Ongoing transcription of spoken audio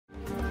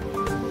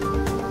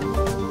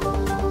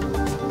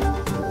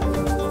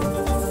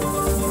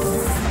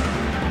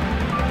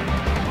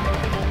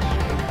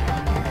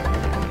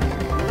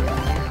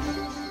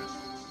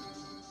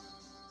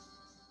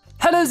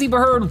Easy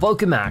Bird,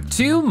 welcome back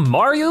to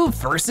Mario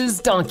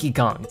vs. Donkey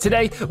Kong.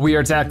 Today, we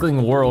are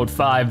tackling World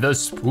 5, the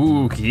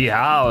spooky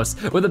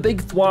house, with a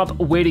big thwomp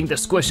waiting to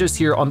squish us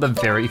here on the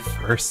very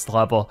first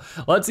level.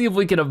 Let's see if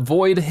we can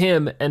avoid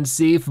him and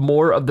save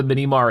more of the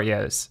mini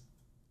Marios.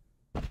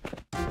 All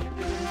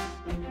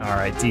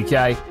right,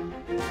 DK.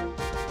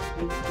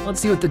 Let's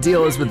see what the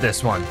deal is with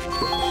this one.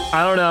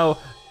 I don't know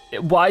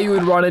why you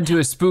would run into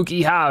a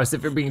spooky house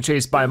if you're being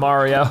chased by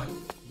Mario.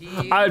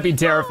 I would be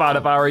terrified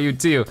if I were you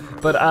too.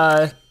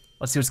 But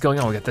let's see what's going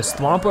on. We got this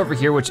thwomp over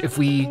here, which if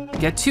we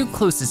get too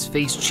close, his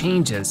face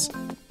changes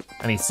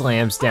and he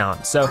slams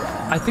down. So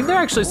I think they're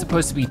actually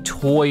supposed to be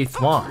toy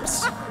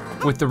thwomps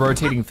with the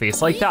rotating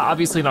face like that.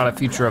 Obviously not a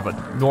feature of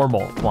a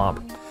normal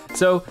thwomp.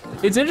 So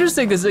it's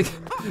interesting because like,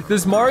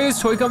 does Mario's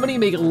Toy Company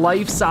make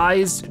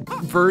life-size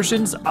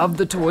versions of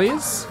the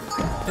toys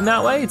in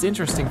that way? It's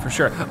interesting for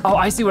sure. Oh,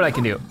 I see what I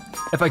can do.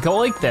 If I go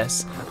like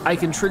this, I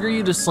can trigger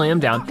you to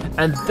slam down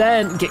and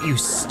then get you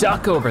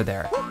stuck over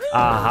there.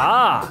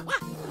 Aha!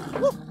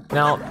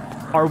 Now,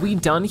 are we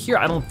done here?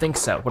 I don't think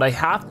so. Would I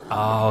have,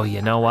 oh,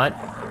 you know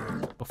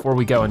what? Before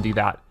we go and do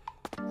that,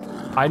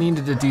 I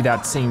needed to do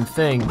that same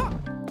thing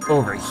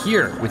over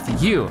here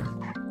with you.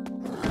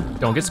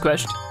 Don't get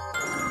squished.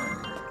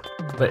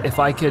 But if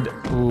I could,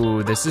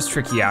 ooh, this is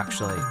tricky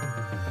actually.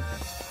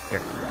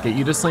 Here, get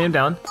you to slam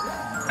down.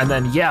 And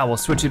then yeah, we'll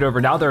switch it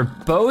over. Now they're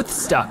both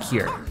stuck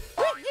here.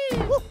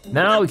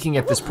 Now we can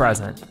get this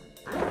present.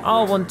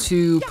 I'll want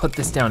to put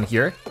this down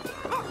here.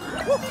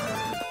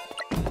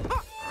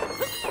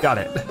 Got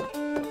it.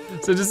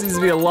 So it just needs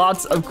to be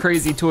lots of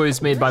crazy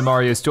toys made by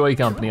Mario's Toy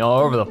Company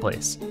all over the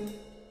place.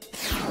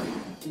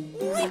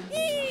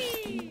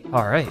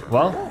 All right,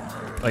 well,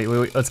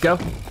 wait, let's go.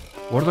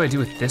 What do I do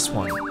with this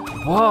one?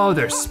 Whoa,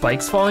 there's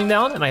spikes falling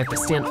down and I have to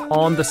stand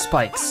on the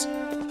spikes.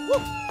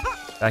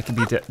 That could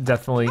be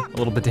definitely a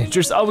little bit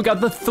dangerous. Oh, we got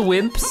the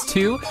thwimps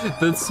too.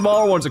 The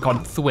smaller ones are called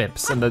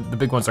thwimps and the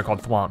big ones are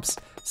called thwomps.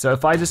 So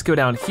if I just go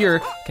down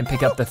here, can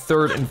pick up the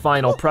third and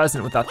final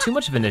present without too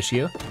much of an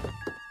issue.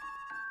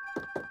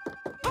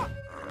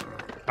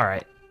 All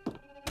right.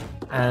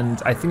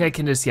 And I think I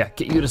can just, yeah,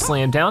 get you to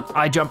slam down.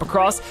 I jump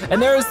across,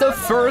 and there is the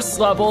first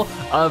level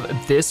of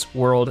this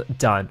world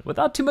done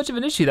without too much of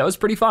an issue. That was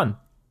pretty fun.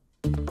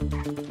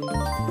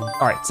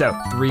 All right, so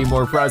 3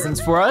 more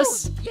presents for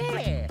us.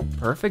 Yeah.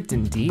 Perfect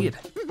indeed.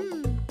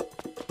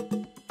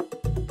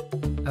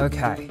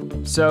 Okay,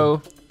 so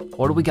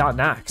what do we got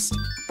next?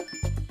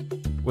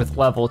 With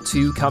level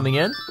 2 coming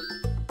in.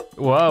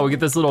 Whoa, we get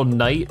this little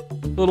knight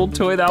little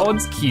toy. That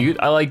one's cute,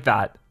 I like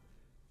that.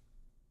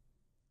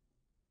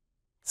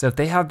 So if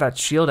they have that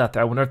shield out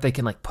there, I wonder if they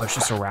can like push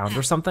us around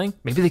or something.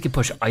 Maybe they could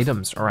push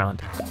items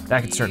around.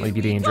 That could certainly be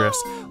dangerous.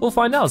 We'll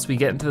find out as we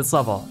get into this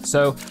level.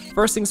 So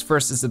first things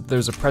first is that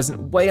there's a present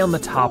way on the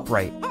top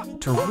right.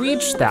 To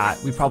reach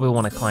that, we probably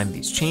wanna climb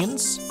these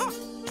chains.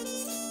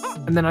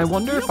 And then I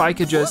wonder if I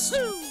could just,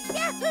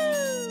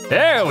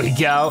 there we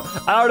go.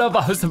 I don't know if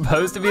I was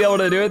supposed to be able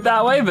to do it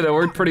that way, but it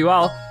worked pretty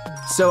well.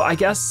 So I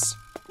guess,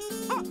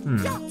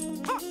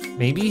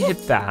 maybe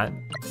hit that.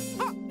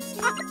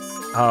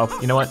 Oh,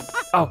 you know what?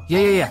 Oh,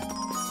 yeah.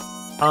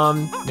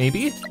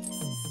 Maybe?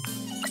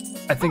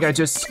 I think I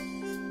just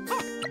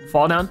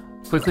fall down.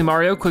 Quickly,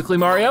 Mario, quickly,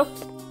 Mario.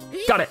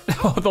 Got it.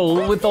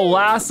 With the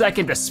last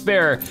second to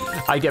spare,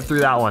 I get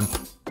through that one.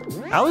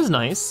 That was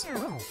nice.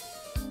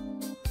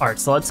 All right,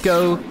 so let's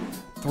go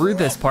through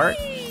this part.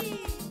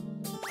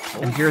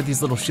 And here are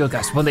these little shield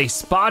guys. When they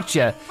spot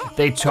you,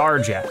 they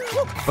charge you.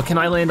 But can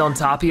I land on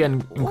top of you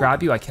and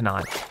grab you? I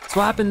cannot. So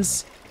what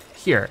happens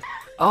here?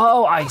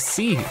 Oh, I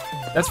see.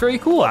 That's very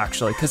cool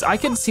actually, because I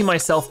can see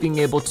myself being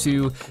able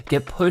to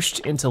get pushed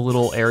into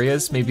little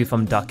areas, maybe if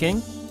I'm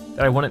ducking,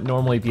 that I wouldn't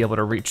normally be able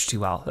to reach too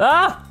well.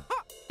 Ah!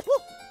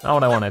 Not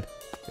what I wanted.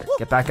 Here,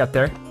 get back up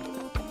there.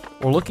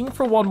 We're looking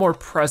for one more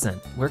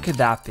present. Where could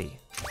that be?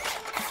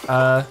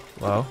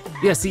 Well,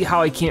 yeah, see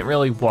how I can't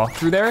really walk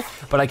through there,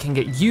 but I can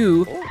get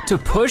you to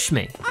push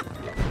me.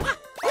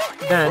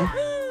 Then,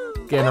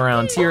 getting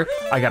around here,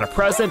 I got a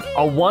present,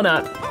 a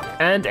 1-up,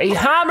 and a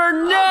hammer.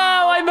 No,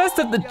 I messed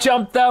up the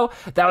jump though.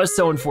 That was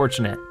so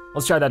unfortunate.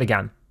 Let's try that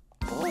again.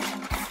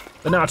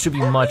 But now it should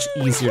be much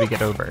easier to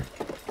get over.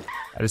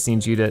 I just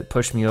need you to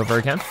push me over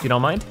again, if you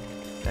don't mind.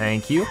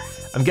 Thank you.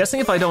 I'm guessing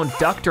if I don't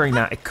duck during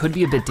that, it could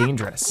be a bit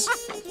dangerous.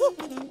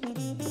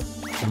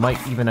 It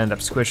might even end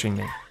up squishing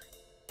me.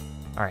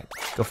 All right,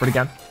 go for it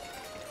again.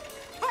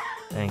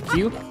 Thank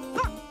you.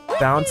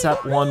 Bounce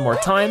up one more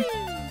time.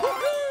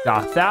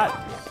 Got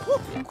that.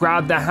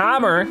 Grab the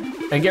hammer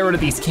and get rid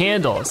of these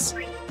candles.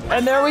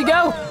 And there we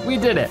go, we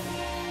did it.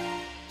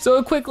 So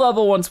a quick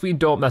level once we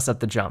don't mess up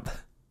the jump.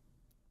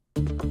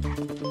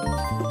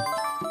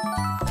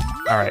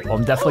 All right, well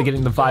I'm definitely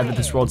getting the vibe of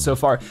this world so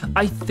far.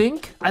 I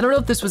don't know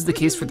if this was the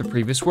case for the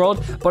previous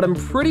world, but I'm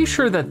pretty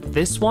sure that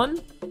this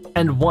one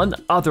and one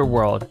other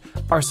world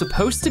are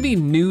supposed to be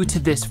new to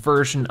this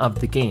version of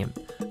the game,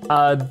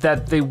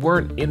 that they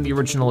weren't in the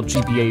original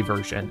GBA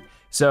version.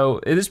 So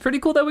it is pretty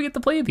cool that we get to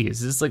play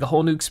these. It's like a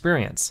whole new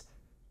experience.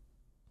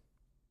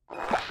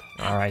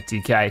 All right,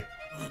 DK.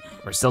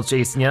 We're still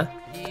chasing you.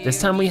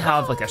 This time we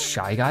have like a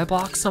Shy Guy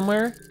block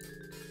somewhere.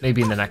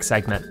 Maybe in the next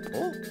segment.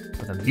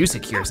 But the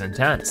music here is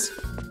intense.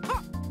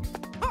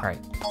 All right,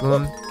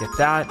 boom, get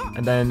that.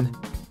 And then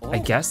I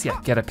guess, yeah,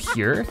 get up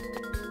here.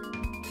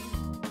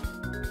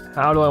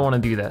 How do I wanna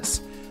do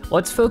this?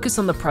 Let's focus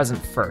on the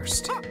present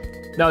first.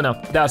 No,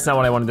 that's not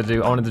what I wanted to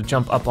do. I wanted to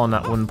jump up on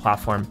that wooden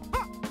platform.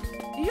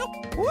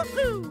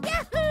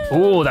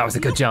 Oh, that was a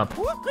good jump.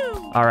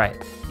 All right.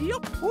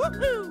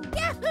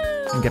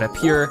 And get up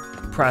here,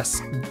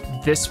 press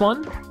this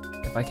one,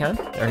 if I can.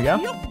 There we go.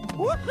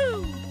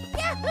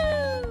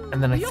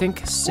 And then I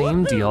think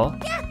same deal.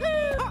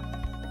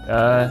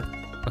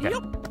 Okay,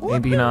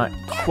 maybe not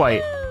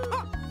quite.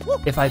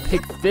 If I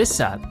pick this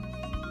up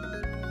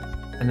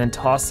and then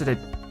toss it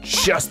at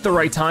just the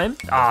right time.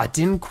 Ah,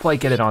 didn't quite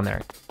get it on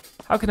there.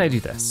 How can I do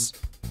this?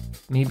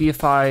 Maybe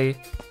if I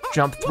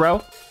jump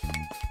throw?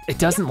 It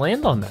doesn't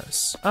land on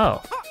those.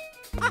 Oh,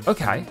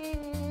 okay.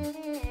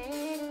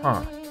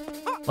 Huh.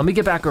 Let me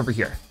get back over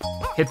here.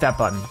 Hit that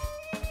button.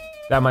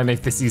 That might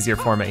make this easier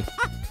for me.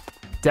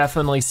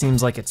 Definitely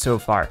seems like it so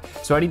far.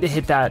 So I need to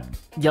hit that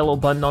yellow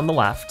button on the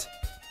left.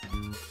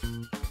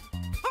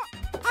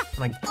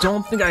 And I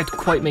don't think I'd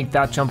quite make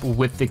that jump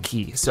with the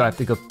key. So I have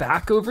to go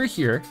back over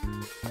here.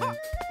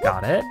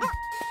 Got it.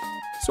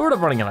 Sort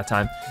of running out of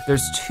time.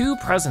 There's 2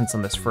 presents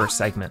on this first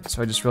segment,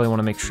 so I just really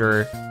wanna make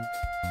sure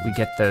we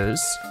get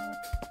those.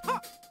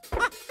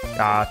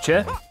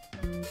 Gotcha.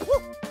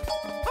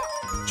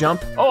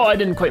 Jump. Oh, I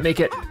didn't quite make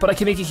it, but I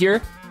can make it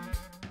here.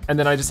 And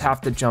then I just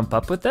have to jump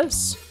up with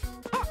this.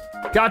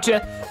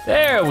 Gotcha.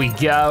 There we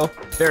go.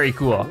 Very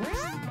cool.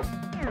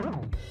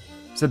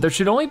 So there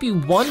should only be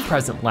 1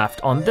 present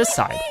left on this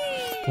side.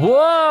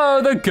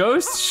 Whoa, the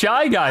ghost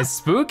Shy Guy,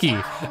 spooky.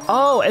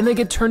 Oh, and they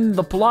get turned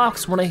into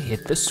blocks when I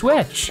hit the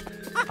switch.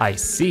 I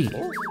see.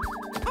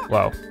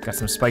 Whoa, got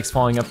some spikes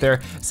falling up there.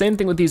 Same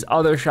thing with these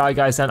other Shy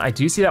Guys then. I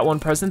do see that 1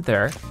 present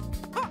there.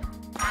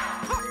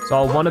 So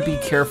I'll wanna be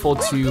careful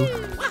to,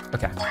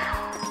 okay.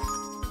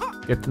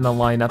 Get them to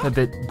line up a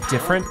bit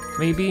different,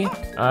 maybe.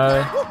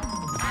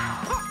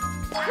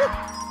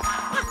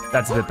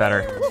 That's a bit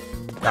better.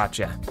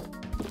 Gotcha.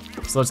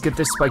 So let's get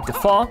this spike to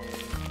fall.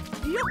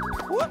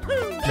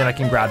 Then I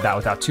can grab that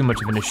without too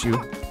much of an issue.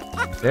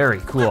 Very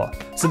cool.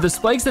 So the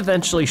spikes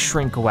eventually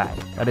shrink away.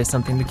 That is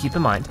something to keep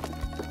in mind.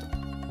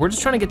 We're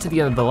just trying to get to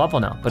the end of the level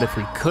now, but if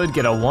we could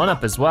get a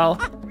 1-up as well,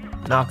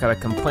 not gonna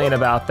complain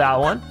about that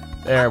one.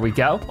 There we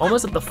go,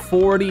 almost at the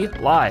 40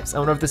 lives. I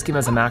wonder if this game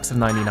has a max of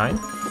 99.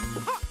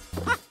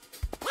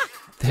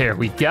 There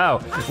we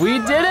go, we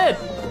did it!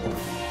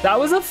 That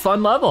was a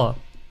fun level.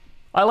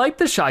 I like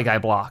the Shy Guy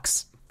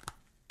blocks.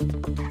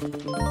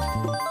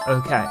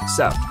 Okay,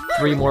 so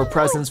 3 more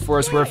presents for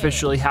us. We're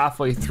officially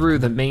halfway through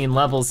the main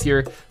levels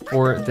here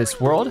for this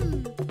world.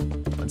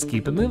 Let's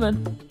keep it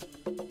moving.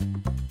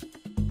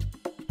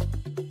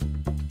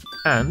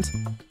 And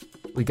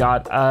we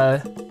got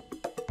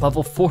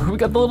level 4, we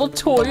got the little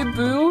toy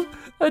boo.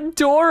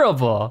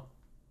 Adorable.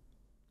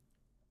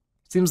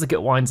 Seems like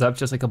it winds up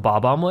just like a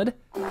bob-omb would.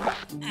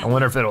 I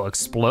wonder if it'll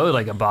explode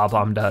like a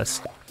bob-omb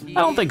does. I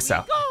don't think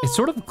so. It's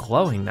sort of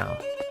glowing now.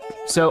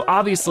 So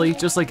obviously,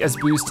 just like as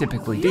boos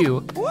typically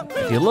do,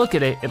 if you look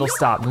at it, it'll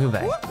stop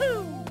moving.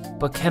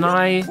 But can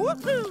I?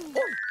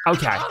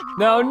 Okay,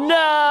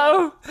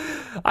 no!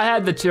 I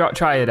had to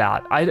try it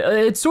out.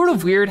 It's sort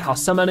of weird how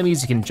some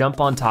enemies you can jump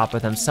on top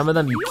of them, some of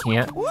them you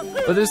can't,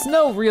 but there's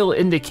no real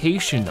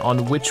indication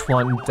on which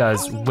one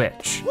does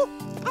which.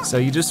 So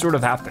you just sort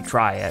of have to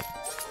try it.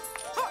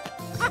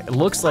 Okay, it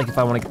looks like if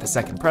I wanna get the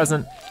second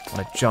present, I'm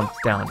gonna jump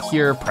down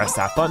here, press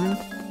that button.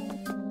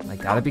 I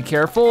gotta be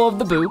careful of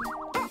the boo.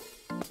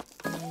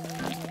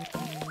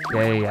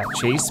 Yeah,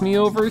 chase me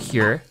over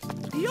here.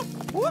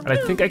 And I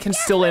think I can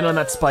still land on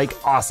that spike,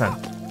 awesome.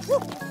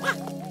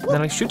 And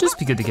then I should just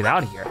be good to get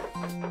out of here,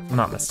 if I'm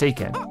not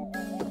mistaken.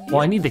 Well,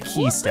 I need the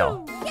key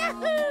still.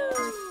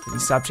 Can you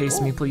stop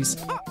chasing me, please?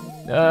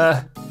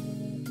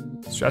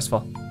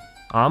 Stressful.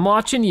 I'm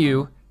watching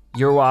you,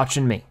 you're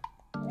watching me.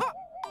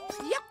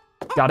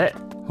 Got it?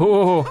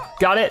 Oh,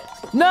 got it?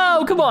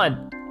 No, come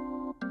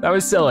on! That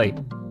was silly.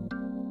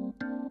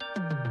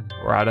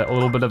 We're at a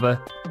little bit of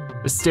a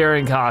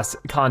staring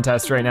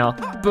contest right now.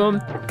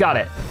 Boom, got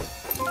it.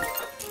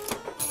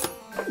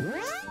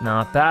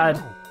 Not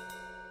bad.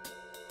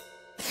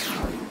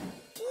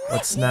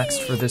 What's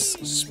next for this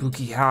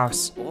spooky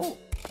house?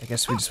 I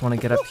guess we just wanna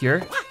get up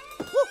here.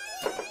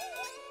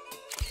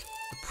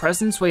 The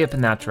present's way up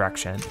in that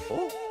direction.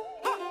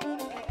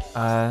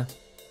 Oh,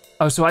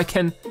 so I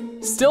can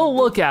still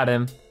look at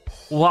him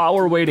while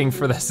we're waiting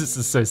for this. This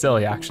is so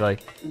silly, actually.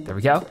 There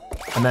we go.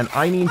 And then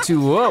I need to,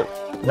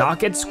 whoa, not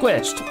get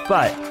squished,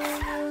 but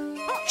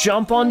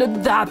jump onto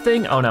that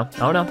thing. Oh no,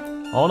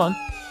 hold on.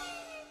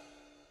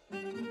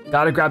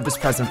 Gotta grab this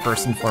present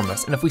first and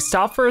foremost. And if we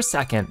stop for a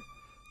second,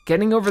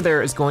 getting over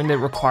there is going to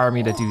require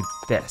me to do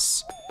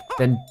this.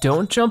 Then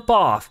don't jump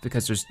off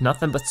because there's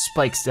nothing but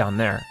spikes down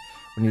there.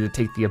 We need to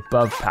take the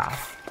above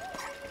path.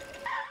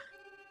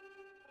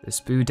 This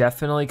boo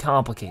definitely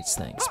complicates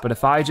things, but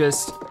if I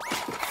just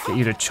Get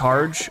you to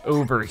charge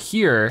over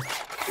here.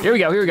 Here we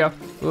go, here we go.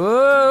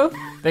 Whoa,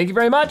 thank you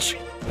very much.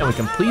 And we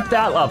complete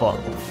that level.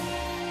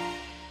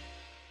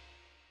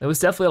 There was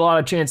definitely a lot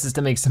of chances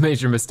to make some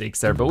major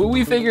mistakes there, but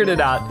we figured it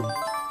out.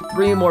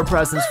 3 more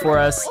presents for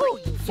us,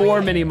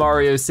 4 mini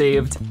Mario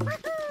saved.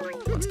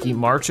 Let's keep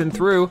marching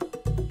through.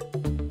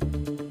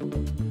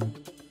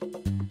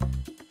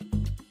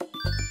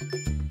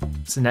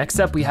 So next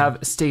up we have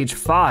stage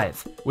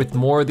 5 with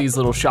more of these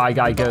little Shy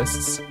Guy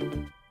ghosts.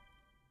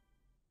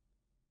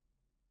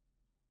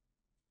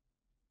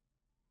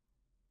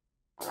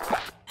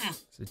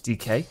 So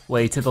DK,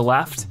 way to the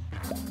left.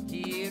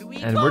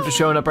 And we're just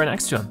showing up right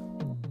next to him.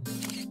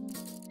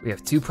 We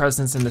have 2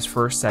 presents in this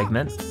first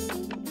segment.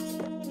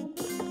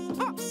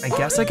 I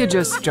guess I could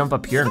just jump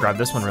up here and grab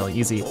this one really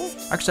easy.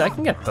 Actually, I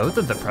can get both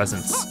of the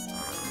presents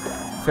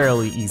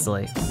fairly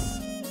easily.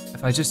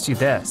 If I just do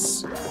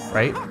this,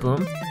 right?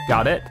 Boom,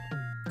 got it.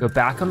 Go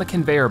back on the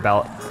conveyor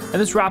belt and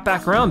just wrap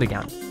back around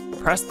again.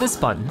 Press this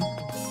button.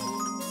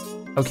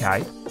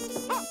 Okay.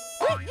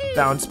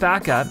 Bounce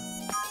back up.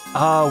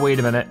 Oh, wait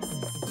a minute.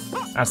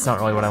 That's not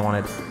really what I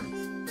wanted.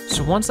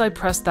 So once I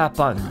press that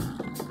button,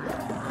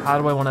 how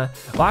do I wanna,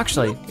 well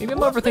actually, maybe I'm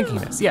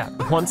overthinking this. Yeah,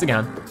 once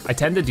again, I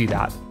tend to do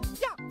that.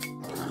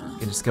 You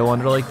can just go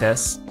under like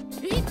this.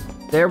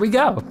 There we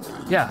go.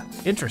 Yeah,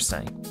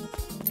 interesting.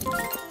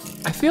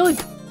 I feel like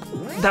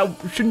that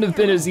shouldn't have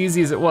been as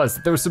easy as it was.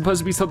 There was supposed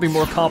to be something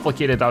more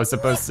complicated I was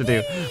supposed to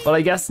do, but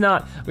I guess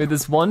not. With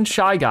this one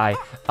Shy Guy,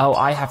 oh,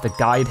 I have to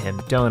guide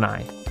him, don't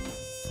I?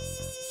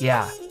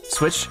 Yeah,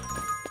 switch,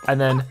 and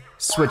then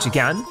switch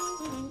again.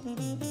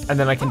 And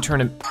then I can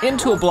turn him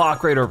into a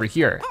block right over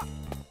here.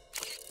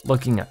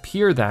 Looking up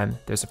here then,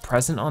 there's a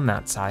present on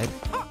that side.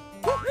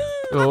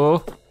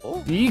 Oh,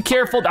 be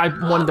careful. I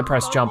wanted to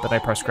press jump and I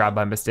pressed grab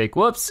by mistake.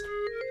 Whoops,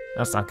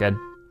 that's not good.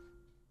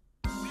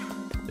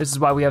 This is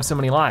why we have so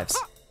many lives.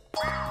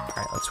 All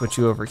right, let's switch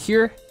you over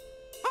here.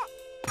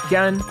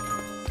 Again,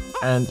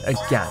 and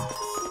again.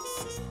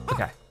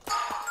 Okay,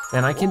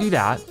 then I can do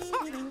that.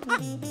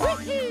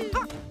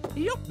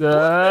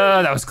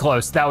 That was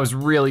close, that was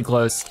really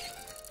close.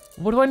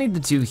 What do I need to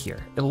do here?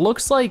 It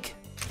looks like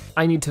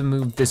I need to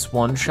move this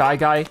one Shy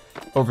Guy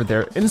over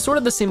there in sort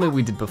of the same way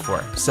we did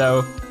before.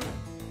 So,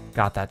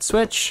 got that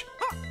switch.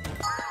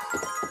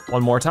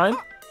 One more time.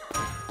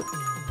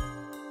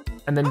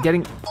 And then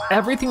getting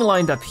everything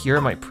lined up here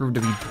might prove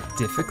to be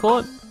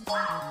difficult,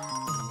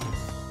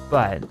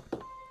 but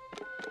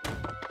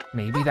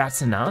maybe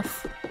that's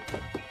enough.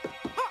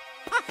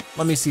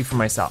 Let me see for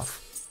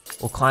myself.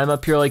 We'll climb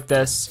up here like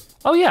this.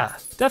 Oh yeah,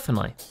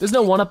 definitely. There's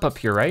no 1-up up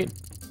here, right?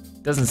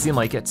 Doesn't seem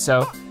like it,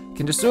 so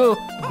can just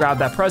grab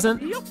that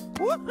present.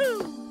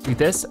 Do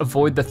this,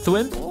 avoid the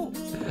thwimp,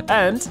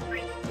 and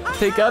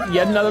pick up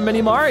yet another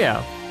mini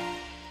Mario.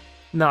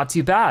 Not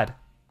too bad.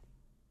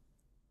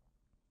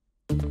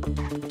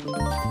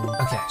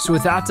 Okay, so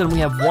with that done, we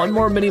have 1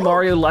 more mini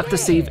Mario left to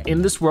save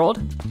in this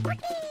world.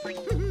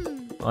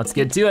 Let's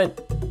get to it.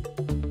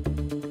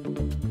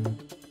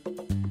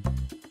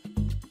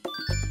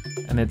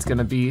 And it's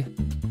gonna be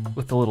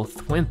with the little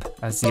thwimp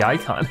as the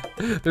icon.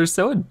 They're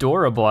so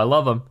adorable, I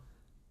love them.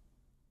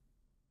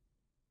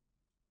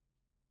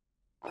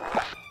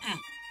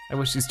 I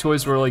wish these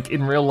toys were like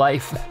in real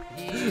life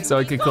so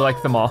I could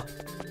collect them all.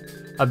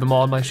 Have them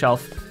all on my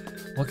shelf.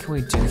 What can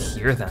we do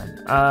here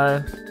then?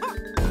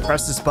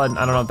 Press this button.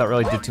 I don't know if that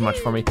really did too much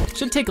for me.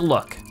 Should take a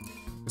look.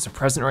 There's a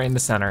present right in the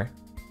center.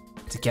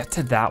 To get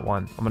to that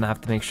one, I'm gonna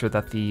have to make sure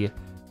that the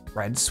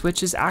red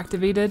switch is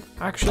activated,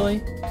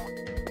 actually.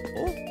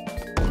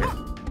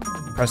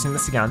 Pressing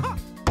this again.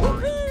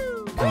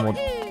 And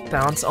we'll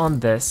bounce on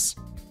this,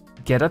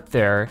 get up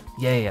there.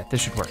 Yeah,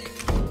 this should work.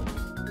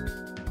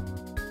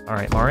 All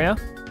right, Mario.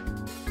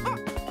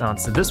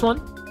 Bounce to this one.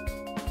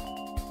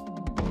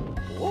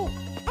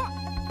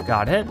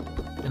 Got it.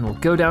 And we'll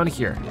go down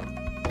here.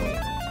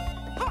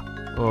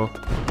 Oh,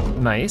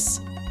 nice.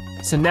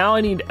 So now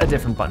I need a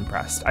different button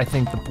pressed. I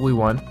think the blue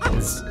one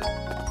is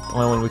the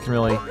only one we can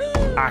really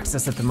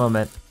access at the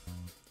moment.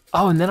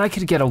 Oh, and then I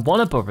could get a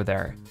 1-up over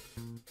there.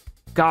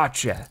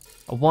 Gotcha.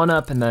 A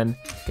 1-up and then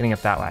getting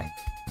up that way.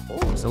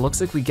 So it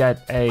looks like we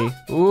get a,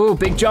 ooh,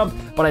 big jump,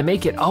 but I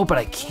make it. Oh, but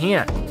I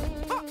can't.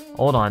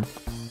 Hold on.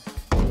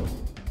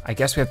 I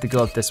guess we have to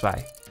go up this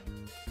way.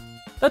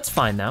 That's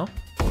fine now.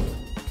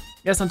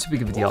 Yeah, it's not too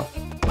big of a deal.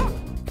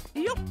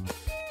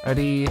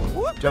 Ready,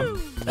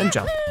 jump, and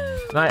jump.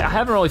 And I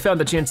haven't really found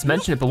the chance to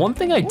mention it, but one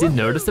thing I did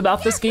notice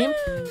about this game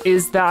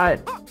is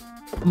that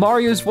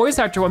Mario's voice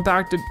actor went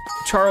back to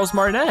Charles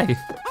Martinet.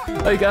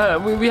 Like,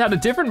 we had a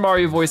different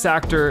Mario voice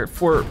actor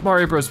for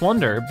Mario Bros.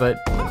 Wonder, but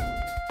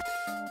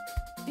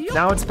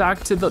now it's back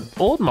to the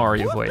old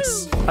Mario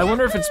voice. I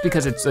wonder if it's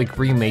because it's like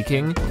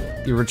remaking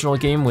the original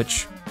game,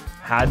 which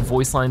had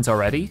voice lines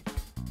already.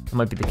 That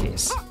might be the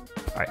case.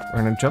 All right,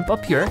 we're gonna jump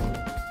up here.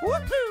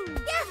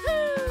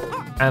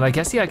 And I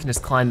guess, yeah, I can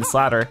just climb this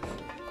ladder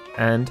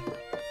and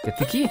get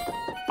the key.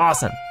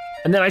 Awesome.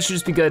 And then I should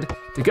just be good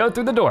to go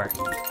through the door.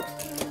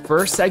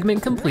 First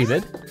segment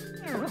completed.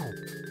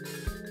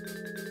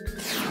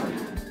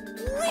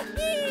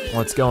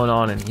 what's going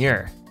on in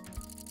here?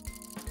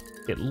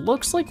 It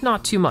looks like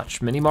not too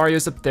much. Mini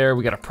Mario's up there,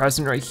 we got a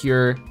present right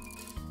here,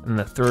 and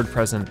the third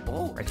present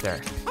right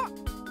there.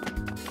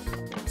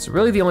 So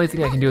really the only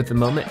thing I can do at the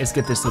moment is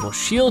get this little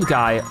shield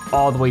guy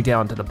all the way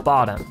down to the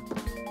bottom.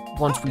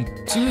 Once we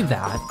do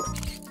that,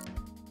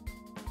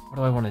 what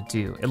do I wanna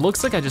do? It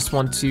looks like I just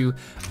want to,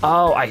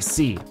 oh, I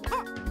see.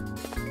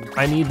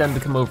 I need them to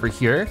come over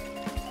here.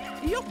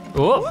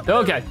 Oh,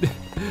 okay.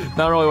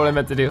 Not really what I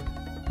meant to do.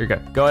 Here we go,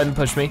 go ahead and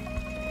push me.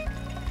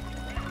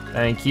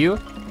 Thank you.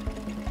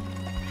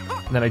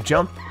 And then I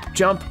jump,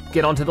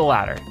 get onto the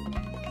ladder.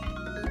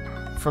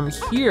 From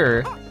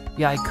here,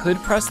 yeah, I could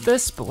press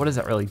this, but what does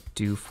that really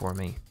do for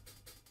me?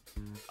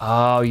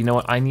 Oh, you know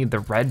what? I need the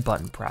red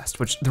button pressed,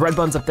 which the red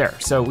button's up there,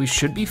 so we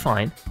should be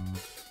fine.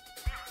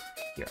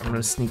 Here, I'm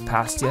gonna sneak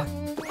past you.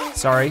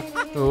 Sorry.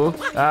 Ooh,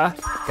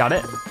 got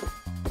it.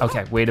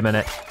 Okay, wait a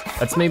minute.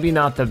 That's maybe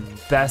not the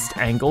best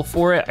angle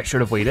for it. I should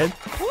have waited.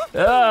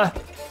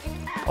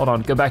 Hold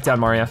on, go back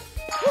down, Mario.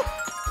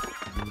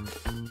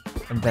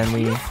 And then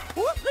we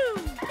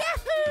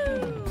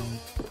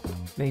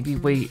maybe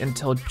wait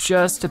until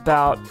just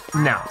about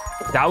now.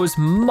 That was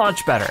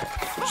much better.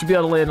 Should be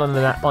able to land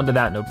onto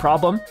that, no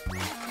problem.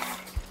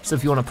 So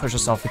if you wanna push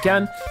us off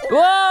again.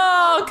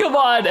 Whoa, come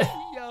on.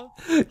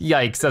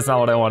 Yikes, that's not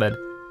what I wanted.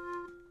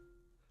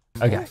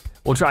 Okay,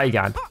 we'll try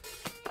again.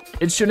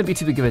 It shouldn't be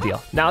too big of a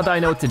deal. Now that I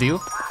know what to do,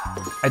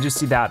 I just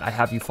see that I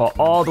have you fall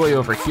all the way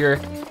over here.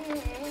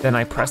 Then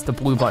I press the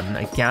blue button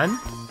again.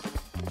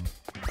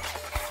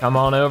 Come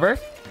on over.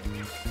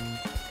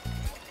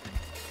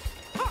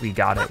 We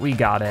got it, we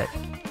got it.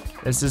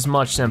 This is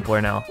much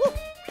simpler now.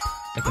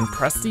 I can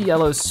press the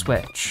yellow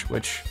switch,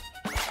 which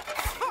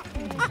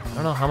I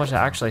don't know how much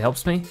that actually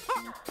helps me,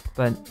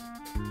 but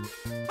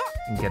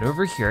I can get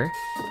over here.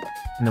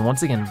 And then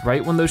once again,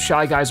 right when those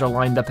Shy Guys are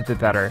lined up a bit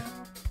better,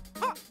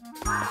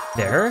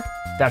 there,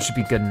 that should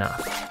be good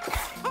enough.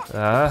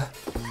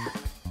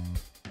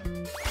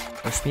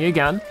 Push me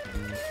again.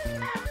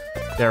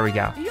 There we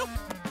go.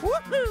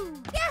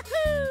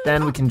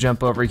 Then we can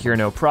jump over here,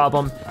 no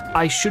problem.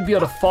 I should be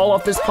able to fall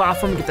off this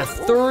platform, get the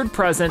third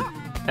present,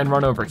 and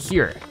run over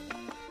here.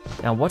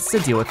 Now what's the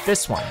deal with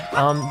this one?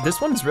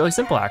 This one's really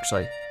simple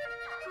actually.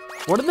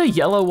 What did the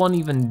yellow one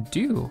even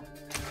do?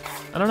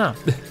 I don't know.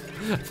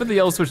 But the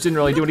yellow switch didn't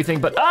really do anything,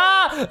 but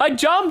I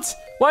jumped!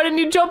 Why didn't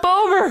you jump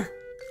over?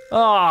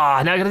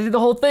 Ah, now I gotta do the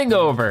whole thing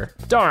over.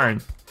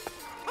 Darn.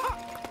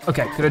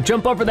 Okay, gonna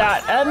jump over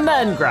that and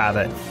then grab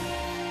it.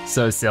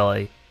 So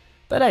silly.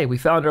 But hey, we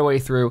found our way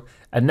through,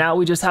 and now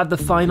we just have the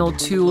final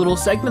 2 little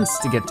segments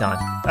to get done.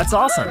 That's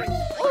awesome.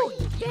 Oh,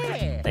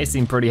 yeah. They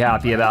seem pretty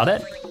happy about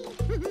it.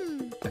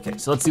 Okay,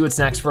 so let's see what's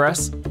next for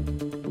us.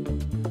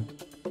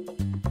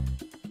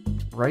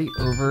 Right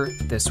over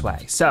this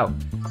way. So,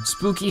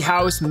 Spooky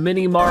House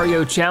Mini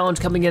Mario Challenge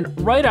coming in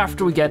right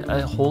after we get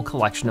a whole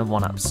collection of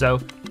 1-ups. So,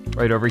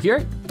 right over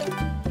here,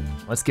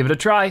 let's give it a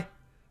try.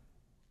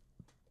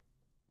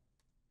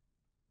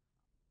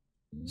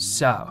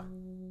 So,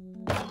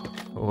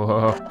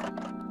 whoa.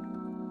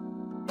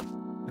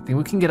 I think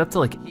we can get up to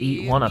like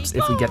 8 1-ups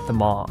if we get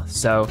them all.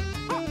 So,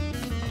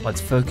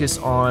 let's focus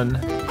on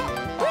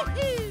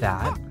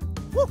that.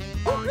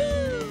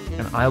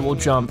 And I will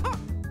jump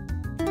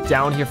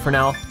down here for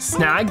now.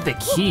 Snag the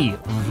key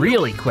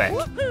really quick.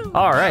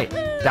 All right,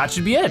 that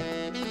should be it.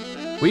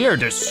 We are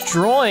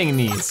destroying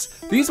these.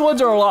 These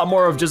ones are a lot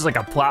more of just like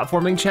a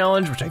platforming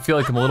challenge, which I feel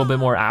like I'm a little bit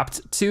more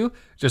apt to,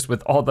 just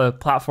with all the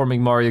platforming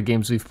Mario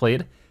games we've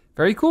played.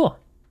 Very cool.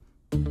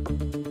 So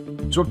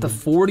we're up to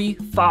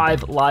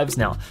 45 lives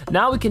now.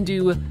 Now we can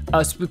do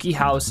a Spooky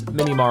House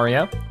Mini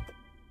Mario,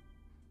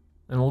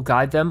 and we'll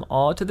guide them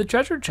all to the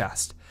treasure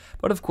chest.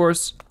 But of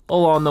course,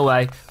 along the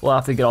way, we'll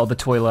have to get all the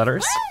toy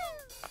letters.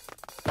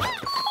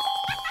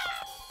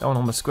 That one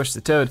almost squished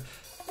the toad.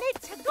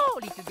 Let's go,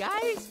 little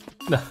guys.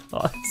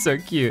 Oh, so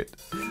cute.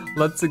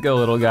 Let's go,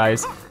 little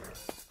guys.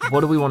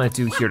 What do we want to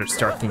do here to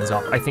start things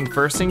off? I think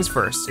first things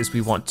first is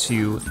we want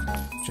to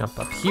jump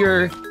up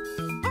here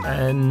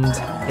and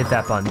hit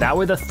that button. That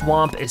way the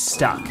thwomp is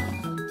stuck.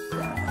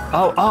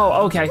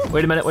 Oh, okay.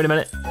 Wait a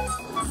minute.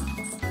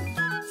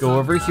 Go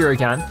over here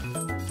again.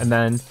 And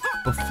then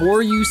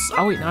before you,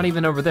 oh wait, not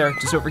even over there,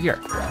 just over here.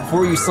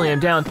 Before you slam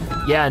down,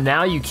 yeah,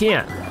 now you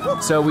can.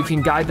 So we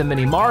can guide the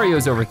Mini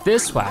Marios over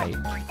this way.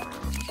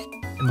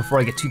 And before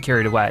I get too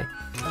carried away,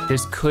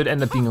 this could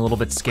end up being a little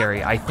bit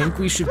scary. I think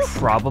we should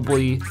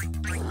probably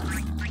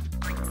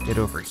get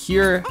over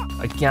here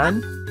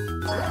again.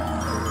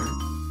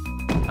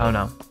 Oh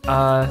no,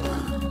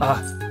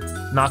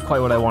 not quite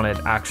what I wanted,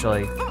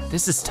 actually.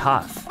 This is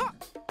tough.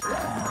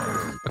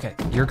 Okay,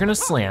 you're gonna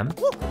slam,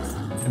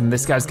 and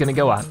this guy's gonna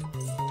go up.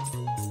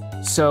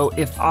 So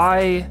if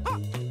I'm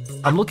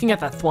looking at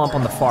that thwomp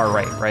on the far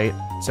right?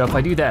 So if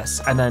I do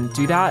this and then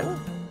do that,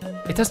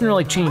 it doesn't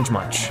really change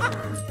much.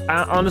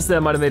 Honestly,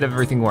 that might have made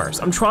everything worse.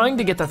 I'm trying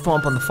to get that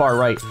thwomp on the far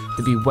right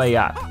to be way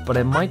up, but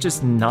I might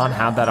just not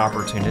have that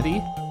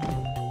opportunity.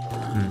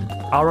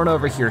 I'll run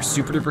over here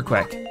super duper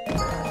quick.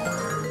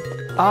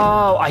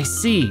 Oh, I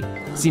see.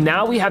 See,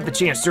 now we have the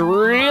chance to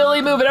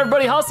really move it.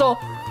 Everybody hustle.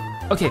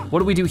 Okay, what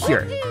do we do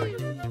here?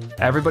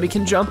 Everybody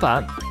can jump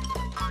up.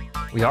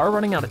 We are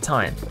running out of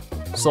time,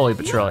 slowly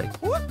but surely.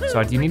 So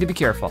I do need to be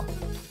careful.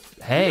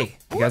 Hey,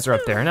 you guys are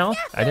up there now?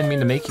 I didn't mean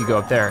to make you go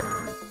up there.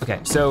 Okay,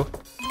 so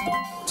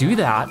do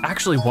that.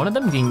 Actually, one of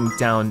them being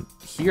down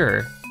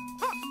here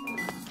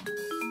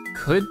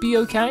could be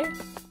okay.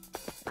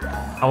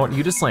 I want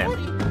you to slam.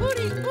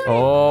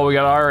 Oh, we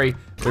gotta hurry.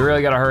 We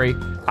really gotta hurry.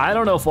 I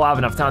don't know if we'll have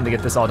enough time to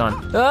get this all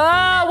done.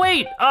 Ah,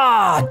 wait,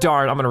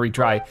 darn, I'm gonna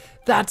retry.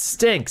 That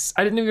stinks.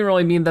 I didn't even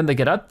really mean them to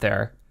get up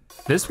there.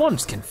 This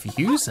one's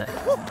confusing.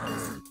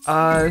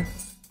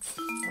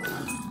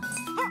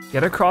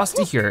 Get across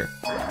to here,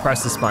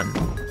 press this button.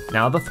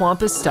 Now the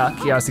thwomp is stuck.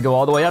 He has to go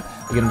all the way up.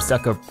 We get him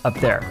stuck up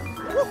there.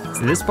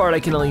 So this part I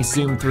can only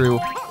zoom through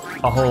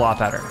a whole lot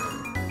better.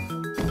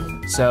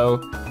 So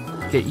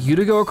get you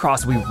to go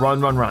across, we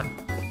run.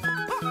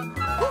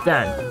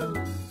 Then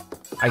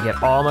I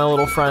get all my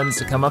little friends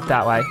to come up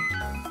that way.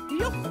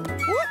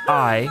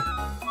 I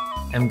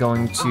am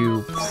going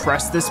to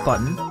press this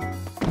button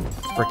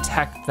to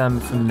protect them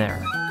from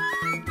there.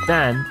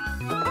 Then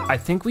I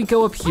think we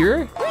go up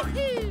here.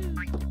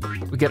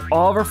 We get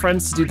all of our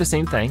friends to do the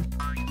same thing.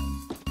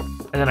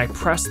 And then I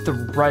press the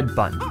red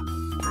button.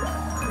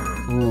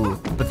 Ooh,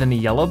 but then the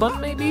yellow button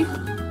maybe?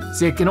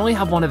 See, I can only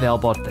have one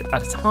available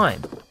at a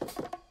time.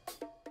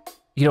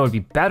 You know what would be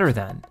better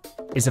then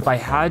is if I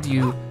had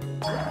you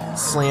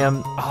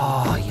slam,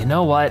 oh, you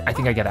know what? I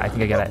think I get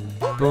it.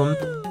 Boom.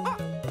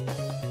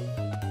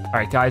 All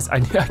right, guys, I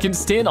can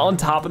stand on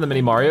top of the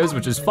mini Marios,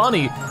 which is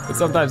funny, but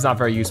sometimes not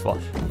very useful.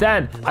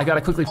 Then I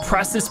gotta quickly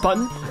press this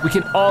button. We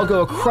can all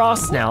go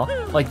across now,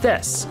 like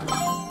this.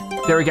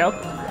 There we go.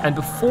 And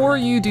before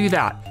you do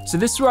that, so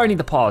this is where I need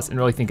to pause and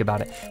really think about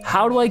it.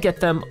 How do I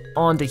get them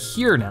onto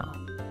here now?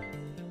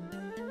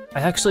 I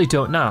actually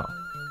don't know.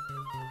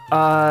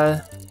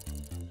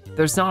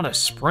 There's not a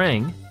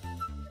spring.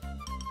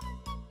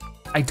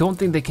 I don't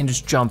think they can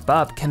just jump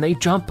up. Can they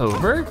jump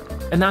over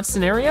in that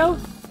scenario?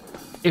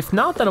 If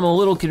not, then I'm a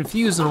little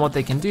confused on what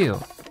they can do.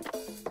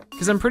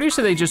 Because I'm pretty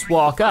sure they just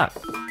walk up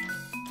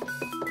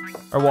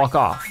or walk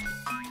off.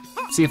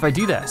 See, if I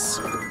do this,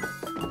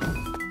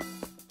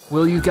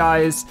 will you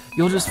guys,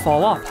 you'll just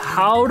fall off.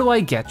 How do I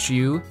get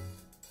you?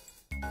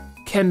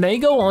 Can they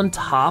go on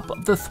top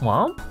of the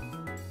thwomp?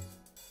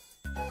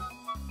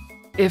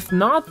 If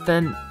not,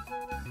 then,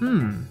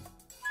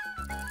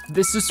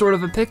 this is sort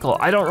of a pickle.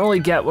 I don't really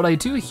get what I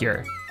do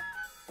here.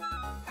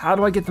 How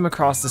do I get them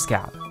across this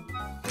gap?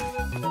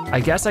 I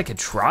guess I could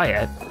try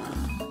it.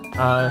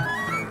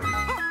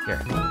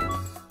 Here.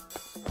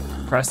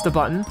 Press the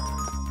button.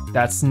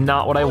 That's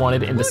not what I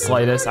wanted in the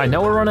slightest. I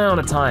know we're running out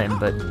of time,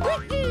 but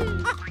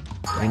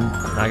I mean,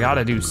 I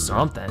gotta do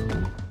something.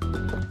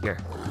 Here,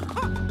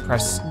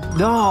 press,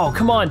 no,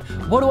 come on.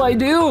 What do I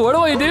do?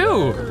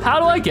 How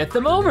do I get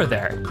them over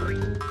there?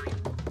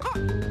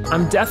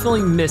 I'm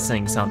definitely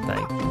missing something.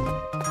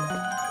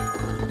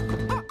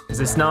 Is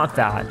this not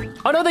that?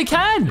 Oh no, they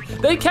can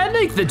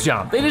make the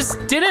jump. They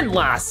just didn't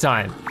last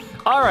time.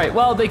 All right,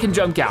 well, they can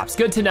jump gaps.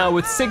 Good to know,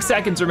 with 6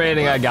 seconds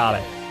remaining, I got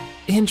it.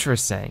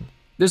 Interesting.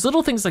 There's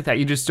little things like that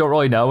you just don't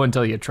really know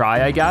until you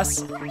try, I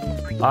guess.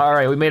 All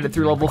right, we made it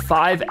through level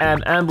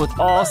 5MM with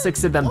all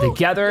 6 of them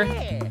together.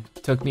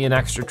 Took me an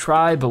extra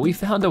try, but we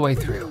found a way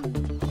through.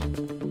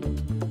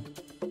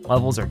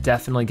 Levels are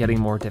definitely getting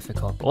more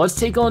difficult. But let's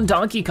take on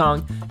Donkey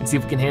Kong and see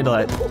if we can handle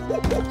it.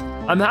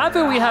 I'm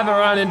happy we haven't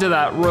run into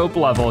that rope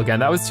level again.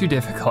 That was too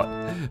difficult.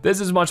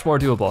 This is much more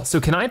doable. So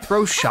can I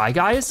throw Shy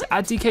Guys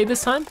at DK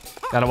this time?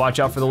 Gotta watch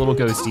out for the little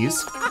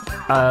ghosties.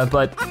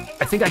 But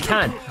I think I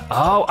can.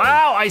 Oh,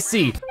 ow, I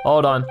see.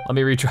 Hold on, let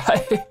me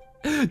retry.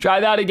 Try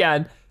that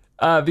again,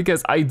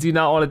 because I do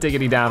not want to take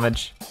any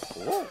damage.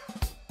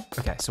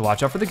 Okay, so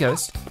watch out for the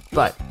ghost,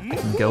 but I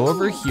can go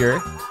over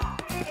here.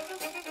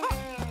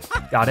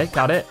 Got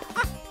it.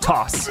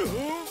 Toss,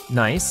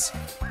 nice.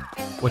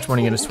 Which one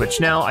are you gonna switch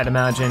now? I'd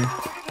imagine,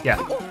 yeah.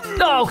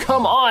 No,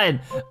 come on.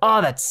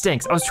 Oh, that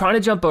stinks. I was trying to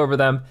jump over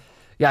them.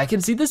 Yeah, I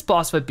can see this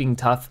boss fight being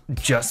tough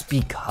just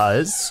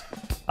because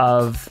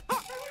of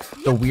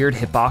the weird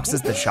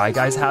hitboxes the Shy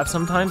Guys have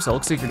sometimes. So it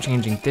looks like you're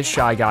changing this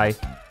Shy Guy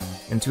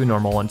into a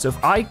normal one. So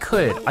if I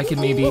could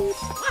maybe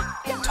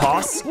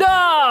toss.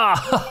 No,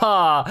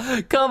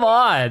 come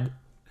on.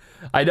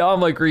 I know I'm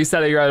like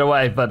resetting right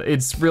away, but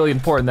it's really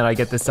important that I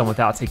get this done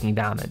without taking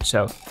damage.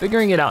 So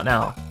figuring it out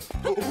now.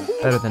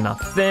 Better than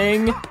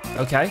nothing.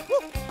 Okay.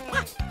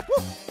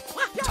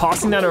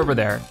 Tossing that over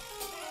there.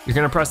 You're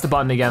gonna press the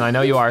button again, I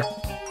know you are.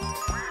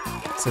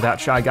 So that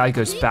Shy Guy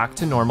goes back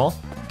to normal.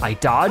 I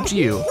dodge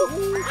you.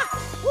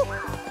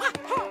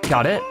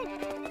 Got it.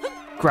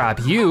 Grab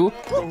you.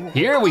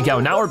 Here we go,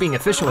 now we're being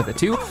efficient with it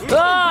too.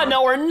 Ah,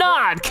 no we're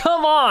not,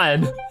 come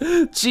on.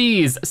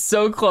 Jeez,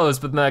 so close,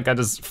 but that guy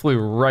just flew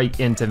right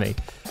into me.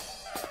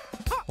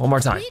 One more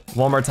time.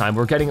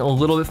 We're getting a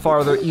little bit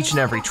farther each and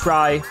every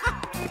try.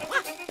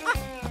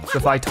 So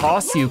if I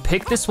toss you,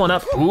 pick this one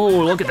up.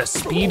 Ooh, look at the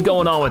speed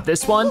going on with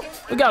this one.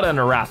 We got it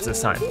under wraps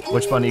this time.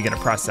 Which button are you gonna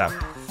press though?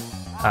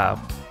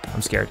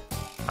 I'm scared.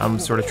 I'm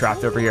sort of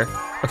trapped over here.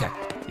 Okay,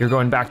 you're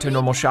going back to a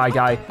normal Shy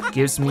Guy.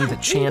 Gives me the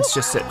chance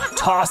just to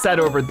toss that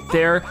over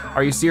there.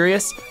 Are you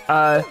serious?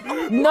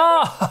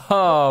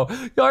 No,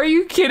 are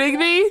you kidding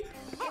me?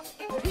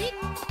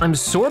 I'm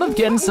sort of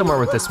getting somewhere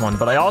with this one,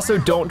 but I also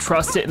don't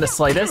trust it in the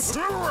slightest.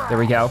 There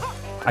we go.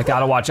 I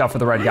gotta watch out for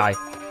the red guy.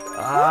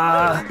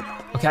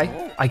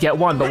 Okay, I get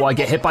one, but will I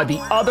get hit by the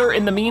other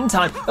in the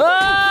meantime?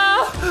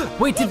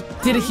 Wait,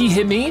 did he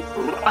hit me?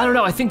 I don't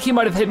know, I think he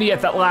might have hit me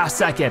at that last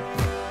second.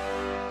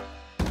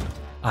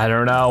 I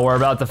don't know, we're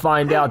about to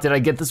find out. Did I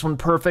get this one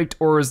perfect,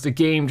 or is the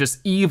game just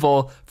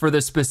evil for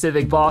this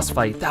specific boss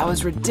fight? That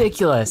was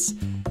ridiculous.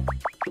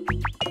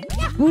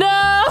 No,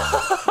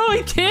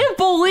 I can't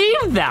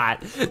believe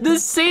that. The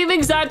same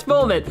exact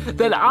moment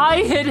that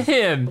I hit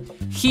him,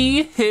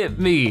 he hit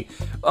me.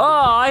 Oh,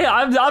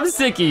 I'm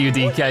sick of you,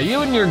 DK.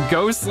 You and your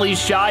ghostly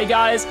Shy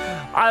Guys,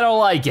 I don't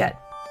like it.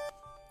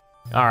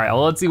 All right,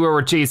 well, let's see where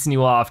we're chasing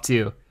you off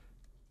to.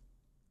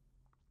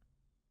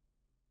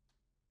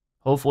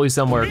 Hopefully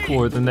somewhere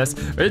cooler than this.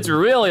 It's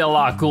really a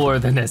lot cooler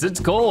than this. It's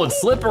cold,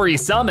 Slippery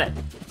Summit.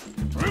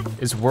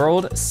 It's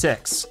World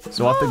 6,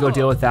 so I'll have to go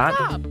deal with that.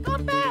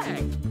 Come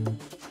back.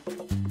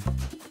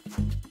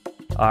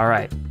 All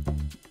right,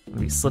 I'll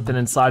be slipping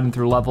and sliding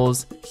through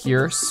levels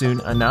here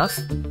soon enough.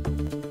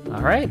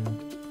 All right,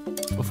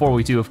 before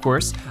we do, of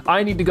course,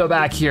 I need to go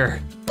back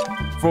here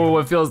for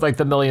what feels like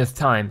the millionth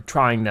time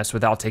trying this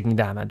without taking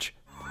damage.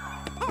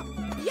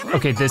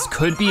 Okay, this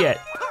could be it.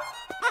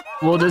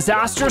 Will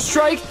disaster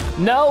strike?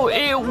 No,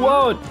 it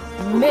won't.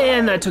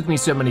 Man, that took me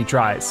so many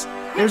tries.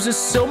 There's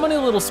just so many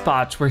little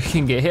spots where you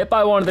can get hit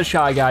by one of the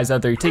Shy Guys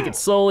out there. You take it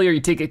slowly or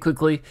you take it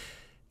quickly.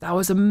 That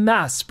was a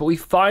mess, but we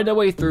find a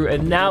way through,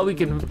 and now we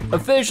can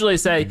officially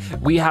say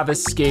we have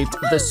escaped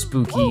the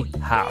spooky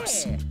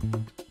house.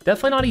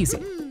 Definitely not easy,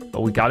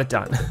 but we got it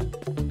done.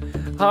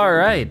 All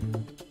right.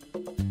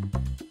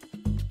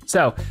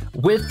 So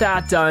with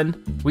that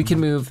done, we can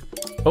move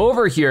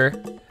over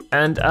here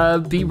and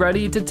be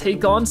ready to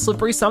take on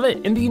Slippery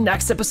Summit in the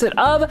next episode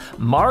of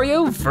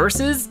Mario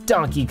vs.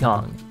 Donkey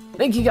Kong.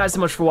 Thank you guys so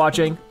much for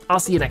watching. I'll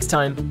see you next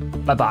time.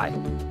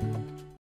 Bye-bye.